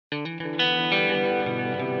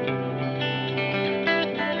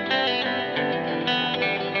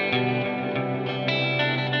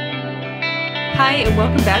Hi, and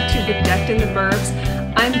welcome back to Bedecked in the Burbs.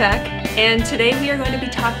 I'm Beck, and today we are going to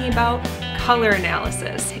be talking about color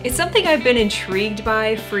analysis. It's something I've been intrigued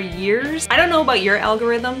by for years. I don't know about your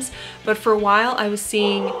algorithms, but for a while I was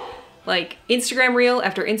seeing like Instagram reel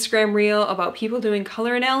after Instagram reel about people doing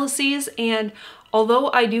color analyses, and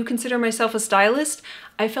although I do consider myself a stylist,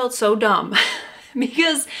 I felt so dumb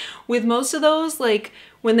because with most of those, like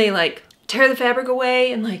when they like tear the fabric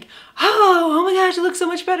away and like, oh my gosh, it looks so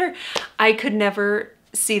much better, I could never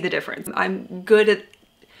see the difference. I'm good at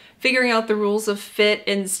figuring out the rules of fit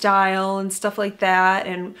and style and stuff like that,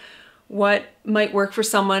 and what might work for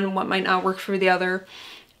someone, what might not work for the other.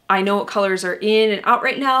 I know what colors are in and out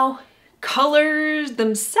right now. Colors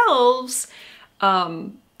themselves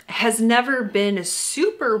has never been a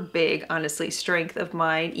super big, honestly, strength of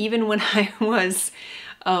mine. Even when I was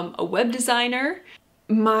a web designer,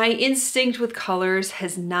 my instinct with colors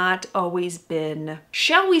has not always been,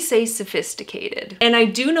 shall we say, sophisticated. And I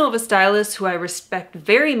do know of a stylist who I respect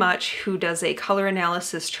very much who does a color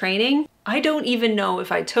analysis training. I don't even know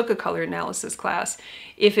if I took a color analysis class,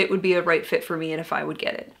 if it would be a right fit for me and if I would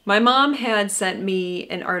get it. My mom had sent me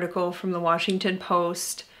an article from the Washington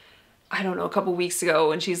Post, I don't know, a couple weeks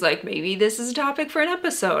ago, and she's like, maybe this is a topic for an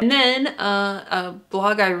episode. And then a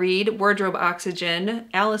blog I read, Wardrobe Oxygen,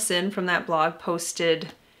 Allison from that blog posted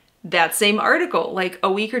that same article like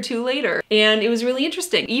a week or two later. And it was really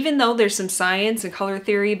interesting. Even though there's some science and color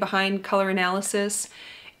theory behind color analysis,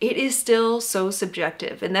 it is still so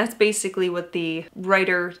subjective. And that's basically what the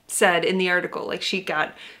writer said in the article. Like, she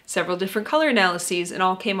got several different color analyses and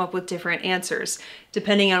all came up with different answers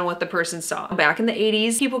depending on what the person saw. Back in the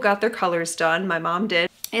 80s, people got their colors done. My mom did.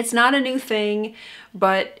 It's not a new thing,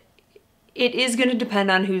 but it is going to depend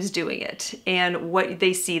on who's doing it and what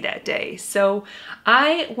they see that day. So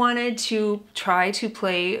I wanted to try to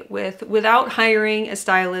play with, without hiring a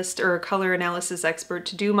stylist or a color analysis expert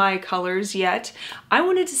to do my colors yet, I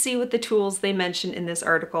wanted to see what the tools they mentioned in this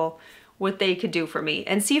article, what they could do for me,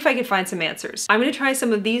 and see if I could find some answers. I'm going to try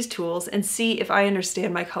some of these tools and see if I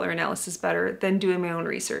understand my color analysis better than doing my own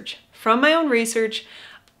research. From my own research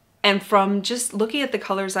and from just looking at the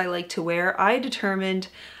colors I like to wear, I determined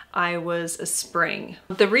I was a spring.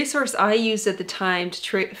 The resource I used at the time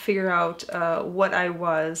to figure out what I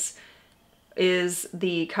was is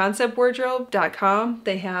the conceptwardrobe.com.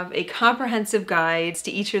 They have a comprehensive guide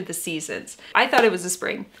to each of the seasons. I thought it was a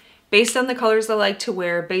spring, based on the colors I like to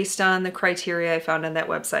wear, based on the criteria I found on that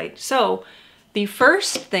website. So the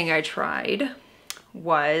first thing I tried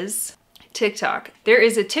was TikTok. There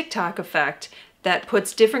is a TikTok effect that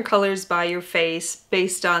puts different colors by your face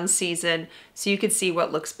based on season so you can see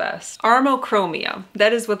what looks best. Armochromia,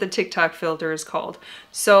 that is what the TikTok filter is called.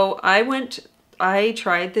 So I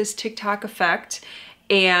tried this TikTok effect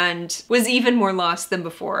and was even more lost than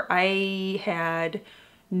before. I had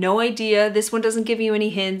no idea. This one doesn't give you any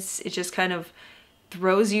hints. It just kind of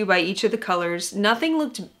throws you by each of the colors. Nothing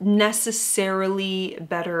looked necessarily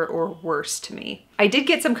better or worse to me. I did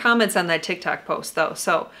get some comments on that TikTok post though,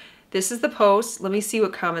 so this is the post. Let me see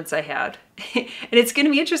what comments I had. And it's gonna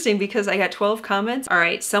be interesting because I got 12 comments. All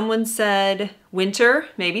right, someone said winter,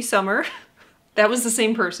 maybe summer. That was the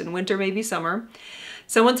same person, winter, maybe summer.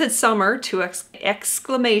 Someone said summer, 2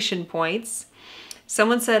 exclamation points.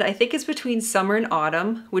 Someone said, I think it's between summer and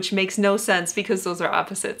autumn, which makes no sense because those are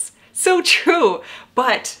opposites. So true,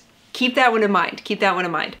 but keep that one in mind, keep that one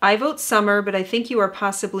in mind. I vote summer, but I think you are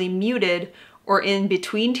possibly muted or in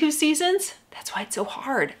between two seasons. That's why it's so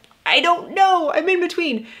hard. I don't know, I'm in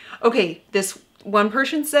between. Okay, this one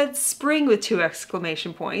person said spring with 2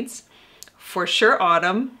 exclamation points. For sure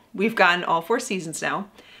autumn, we've gotten all 4 seasons now.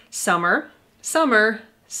 Summer, summer,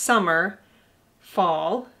 summer,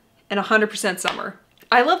 fall, and 100% summer.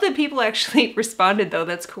 I love that people actually responded though,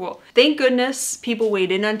 that's cool. Thank goodness people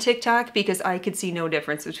weighed in on TikTok because I could see no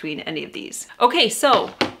difference between any of these. Okay,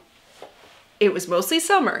 so it was mostly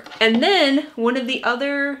summer. And then one of the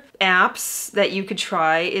other apps that you could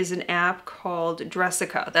try is an app called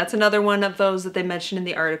Dressika. That's another one of those that they mentioned in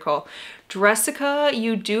the article. Dressika,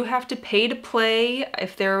 you do have to pay to play.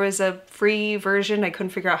 If there was a free version, I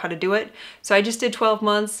couldn't figure out how to do it. So I just did 12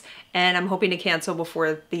 months and I'm hoping to cancel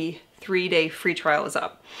before the 3-day free trial is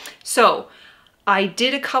up. So I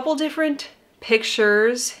did a couple different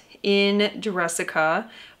pictures in Dressika,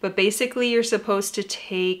 but basically you're supposed to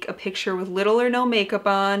take a picture with little or no makeup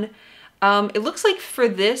on. It looks like for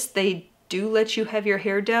this, they do let you have your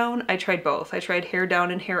hair down. I tried both. I tried hair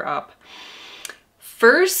down and hair up.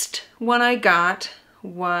 First one I got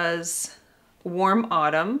was warm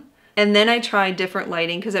autumn, and then I tried different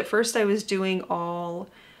lighting because at first I was doing all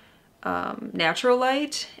natural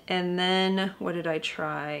light, and then what did I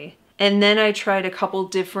try? And then I tried a couple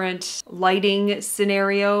different lighting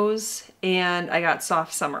scenarios and I got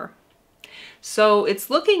soft summer. So it's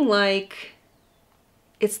looking like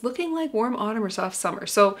warm autumn or soft summer.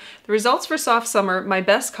 So the results for soft summer, my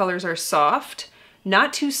best colors are soft,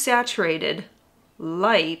 not too saturated,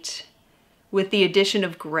 light, with the addition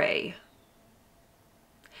of gray.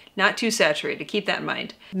 Not too saturated, keep that in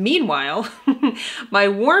mind. Meanwhile, my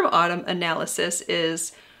warm autumn analysis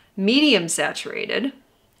is medium saturated,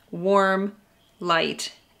 warm,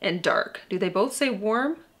 light, and dark. Do they both say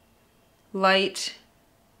warm? Light?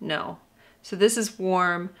 No. So this is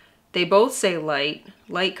warm. They both say light,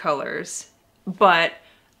 light colors, but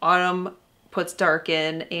autumn puts dark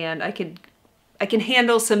in, and I can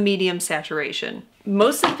handle some medium saturation.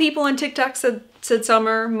 Most of the people on TikTok said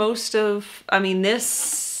summer.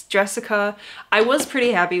 This Dressika, I was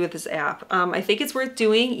pretty happy with this app. I think it's worth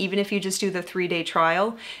doing even if you just do the 3-day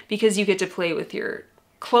trial, because you get to play with your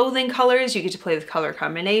clothing colors, you get to play with color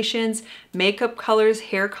combinations, makeup colors,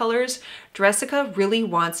 hair colors. Dressika really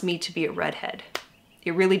wants me to be a redhead.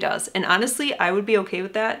 It really does. And honestly, I would be okay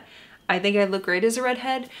with that. I think I look great as a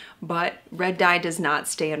redhead, but red dye does not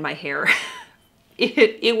stay in my hair.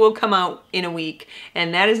 It will come out in a week,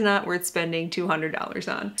 and that is not worth spending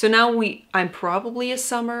 $200 on. So now I'm probably a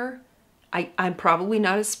summer. I'm probably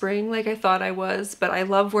not a spring like I thought I was, but I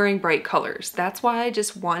love wearing bright colors. That's why I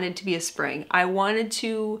just wanted to be a spring. I wanted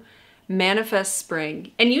to manifest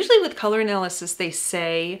spring. And usually with color analysis, they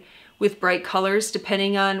say with bright colors,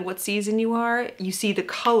 depending on what season you are, you see the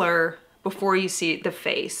color before you see the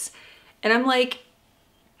face. And I'm like,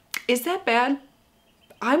 is that bad?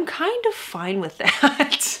 I'm kind of fine with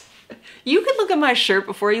that. You can look at my shirt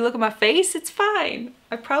before you look at my face, it's fine.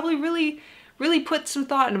 I probably really put some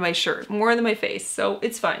thought into my shirt, more than my face, so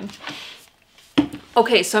it's fine.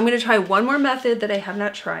 Okay, so I'm gonna try one more method that I have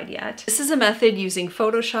not tried yet. This is a method using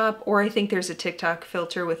Photoshop, or I think there's a TikTok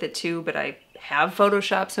filter with it too, but I have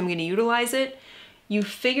Photoshop, so I'm gonna utilize it. You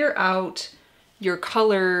figure out your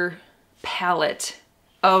color palette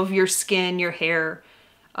of your skin, your hair,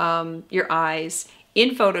 your eyes,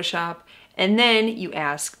 in Photoshop, and then you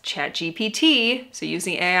ask ChatGPT, so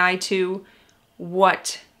using AI, to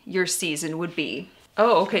what your season would be.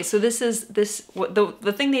 Oh, okay, so this is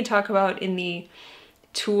the thing they talk about in the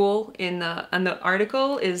tool on the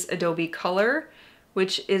article is Adobe Color,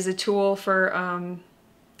 which is a tool for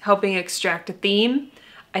helping extract a theme.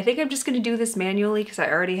 I think I'm just gonna do this manually because I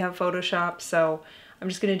already have Photoshop, so I'm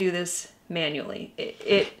just gonna do this manually.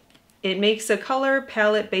 It makes a color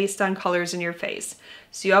palette based on colors in your face.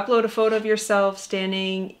 So you upload a photo of yourself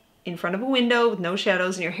standing in front of a window with no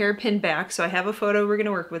shadows and your hair pinned back. So I have a photo we're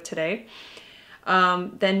gonna work with today.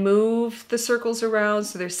 Then move the circles around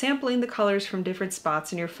so they're sampling the colors from different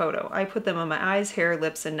spots in your photo. I put them on my eyes, hair,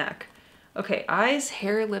 lips, and neck. Okay, eyes,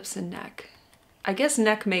 hair, lips, and neck. I guess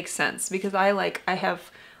neck makes sense because I have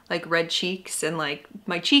like red cheeks, and like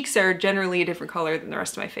my cheeks are generally a different color than the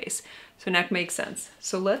rest of my face. So neck makes sense.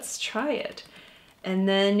 So let's try it. And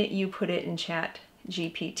then you put it in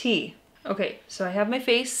ChatGPT. Okay, so I have my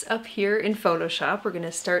face up here in Photoshop. We're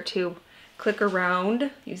gonna start to click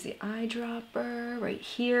around. Use the eyedropper right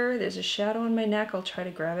here. There's a shadow on my neck. I'll try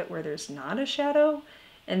to grab it where there's not a shadow.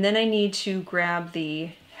 And then I need to grab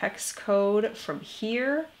the hex code from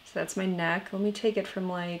here. So that's my neck. Let me take it from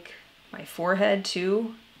like my forehead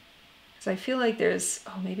too. Because I feel like there's,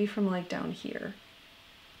 oh, maybe from like down here.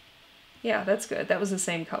 Yeah, that's good. That was the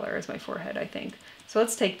same color as my forehead, I think. So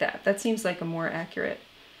let's take that. That seems like a more accurate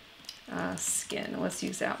skin. Let's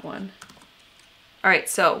use that one. All right,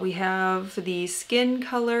 so we have the skin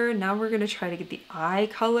color. Now we're gonna try to get the eye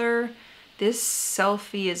color. This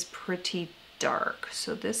selfie is pretty dark,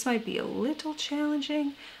 so this might be a little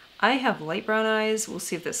challenging. I have light brown eyes. We'll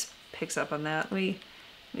see if this picks up on that. Let me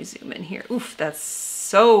zoom in here. Oof, that's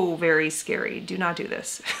so very scary. Do not do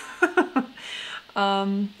this. Yeah,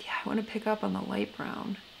 I want to pick up on the light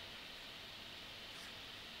brown.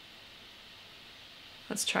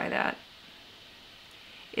 Let's try that.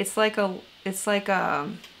 It's like an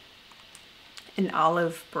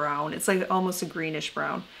olive brown. It's like almost a greenish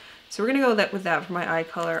brown. So we're gonna go with that for my eye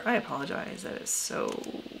color. I apologize, that is so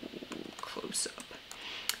close up.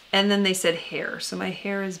 And then they said hair. So my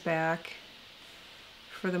hair is back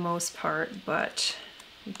for the most part, but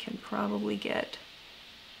we can probably get,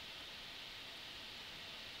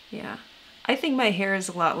 yeah. I think my hair is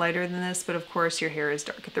a lot lighter than this, but of course your hair is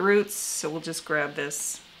dark at the roots, so we'll just grab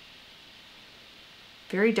this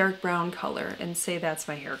very dark brown color and say that's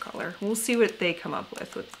my hair color. We'll see what they come up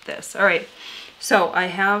with this. All right, so I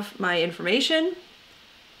have my information.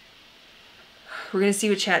 We're gonna see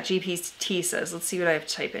what ChatGPT says. Let's see what I have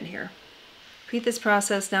to type in here. Repeat this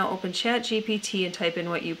process. Now open ChatGPT and type in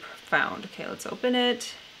what you found. Okay, let's open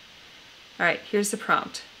it. All right, here's the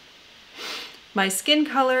prompt. My skin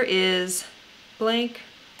color is blank.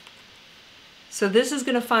 So this is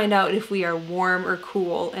going to find out if we are warm or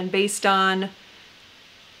cool, and based on,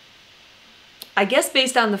 I guess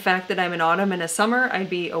based on the fact that I'm in autumn and a summer, I'd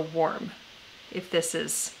be a warm, if this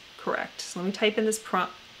is correct. So let me type in this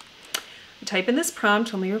prompt.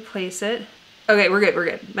 Let me replace it. Okay, we're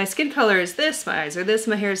good. My skin color is this, my eyes are this,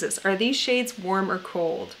 my hair is this. Are these shades warm or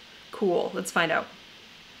cold? Cool, let's find out.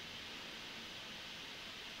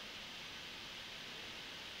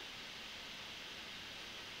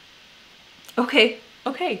 Okay,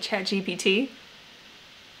 ChatGPT.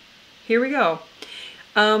 Here we go.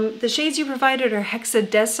 The shades you provided are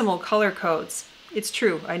hexadecimal color codes. It's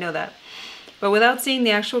true, I know that. But without seeing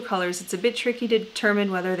the actual colors, it's a bit tricky to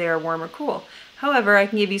determine whether they are warm or cool. However, I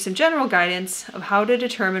can give you some general guidance of how to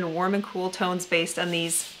determine warm and cool tones based on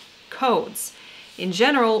these codes. In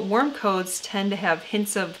general, warm codes tend to have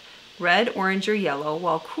hints of red, orange, or yellow,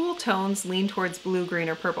 while cool tones lean towards blue, green,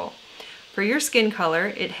 or purple. For your skin color,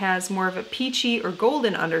 it has more of a peachy or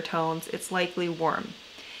golden undertones, it's likely warm.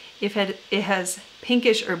 If it has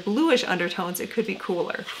pinkish or bluish undertones, it could be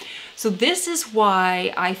cooler. So this is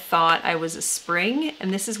why I thought I was a spring,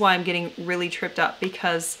 and this is why I'm getting really tripped up,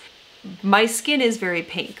 because my skin is very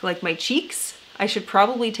pink. Like my cheeks, I should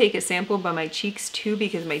probably take a sample by my cheeks too,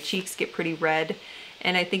 because my cheeks get pretty red,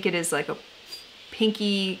 and I think it is like a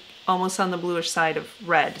pinky, almost on the bluish side of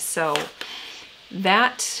red. So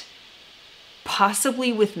that,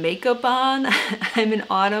 possibly with makeup on, I'm in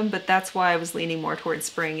autumn, but that's why I was leaning more towards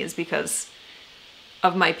spring, is because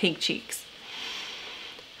of my pink cheeks.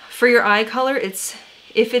 For your eye color, if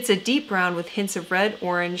it's a deep brown with hints of red,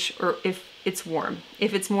 orange, or if it's warm.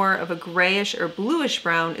 If it's more of a grayish or bluish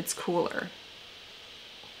brown, it's cooler.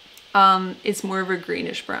 It's more of a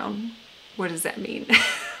greenish brown. What does that mean?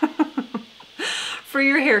 For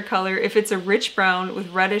your hair color, if it's a rich brown with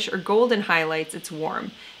reddish or golden highlights, it's warm.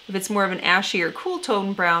 If it's more of an ashy or cool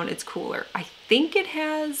tone brown, it's cooler. I think it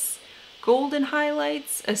has golden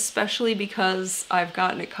highlights, especially because I've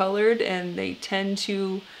gotten it colored and they tend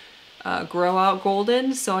to grow out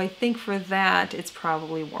golden. So I think for that, it's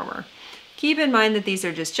probably warmer. Keep in mind that these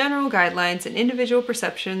are just general guidelines and individual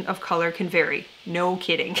perception of color can vary. No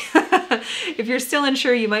kidding. If you're still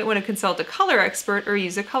unsure, you might want to consult a color expert or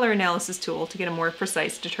use a color analysis tool to get a more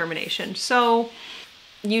precise determination. So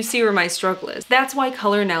you see where my struggle is. That's why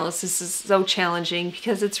color analysis is so challenging,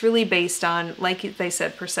 because it's really based on, like they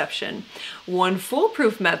said, perception. One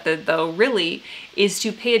foolproof method, though, really, is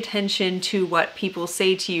to pay attention to what people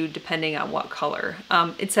say to you depending on what color.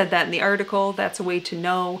 It said that in the article. That's a way to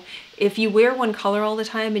know. If you wear one color all the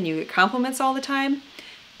time and you get compliments all the time,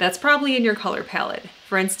 that's probably in your color palette.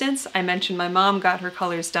 For instance, I mentioned my mom got her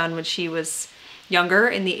colors done when she was younger,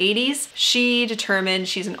 in the 80s. She determined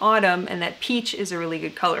she's an autumn and that peach is a really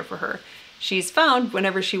good color for her. She's found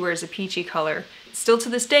whenever she wears a peachy color, still to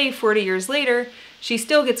this day, 40 years later, she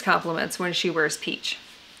still gets compliments when she wears peach.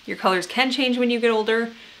 Your colors can change when you get older,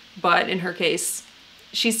 but in her case,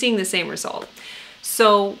 she's seeing the same result.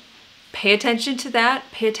 So pay attention to that.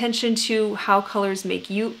 Pay attention to how colors make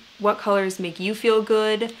you, what colors make you feel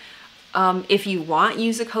good. If you want,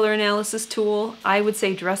 use a color analysis tool. I would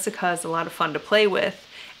say Dressika is a lot of fun to play with,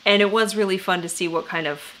 and it was really fun to see what kind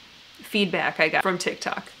of feedback I got from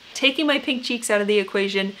TikTok. Taking my pink cheeks out of the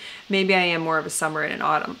equation, maybe I am more of a summer and an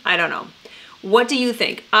autumn. I don't know. What do you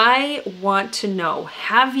think? I want to know,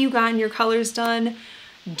 have you gotten your colors done?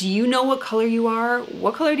 Do you know what color you are?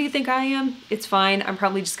 What color do you think I am? It's fine. I'm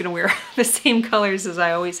probably just gonna wear the same colors as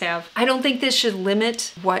I always have. I don't think this should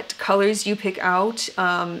limit what colors you pick out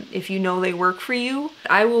if you know they work for you.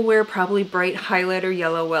 I will wear probably bright highlighter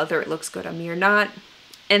yellow whether it looks good on me or not,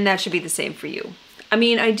 and that should be the same for you. I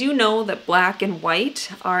mean, I do know that black and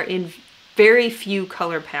white are in very few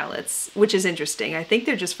color palettes, which is interesting. I think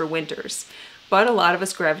they're just for winters, but a lot of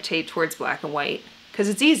us gravitate towards black and white because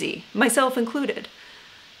it's easy, myself included.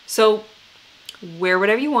 So wear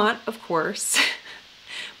whatever you want, of course,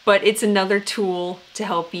 but it's another tool to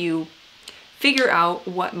help you figure out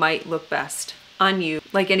what might look best on you.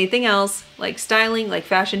 Like anything else, like styling, like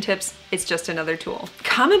fashion tips, it's just another tool.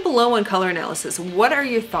 Comment below on color analysis. What are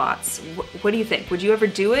your thoughts? What do you think? Would you ever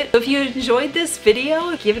do it? If you enjoyed this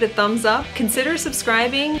video, give it a thumbs up. Consider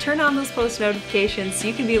subscribing. Turn on those post notifications so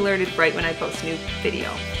you can be alerted right when I post a new video.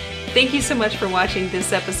 Thank you so much for watching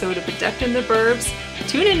this episode of Decked in the Burbs.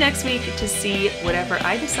 Tune in next week to see whatever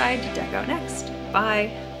I decide to deck out next.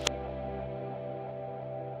 Bye.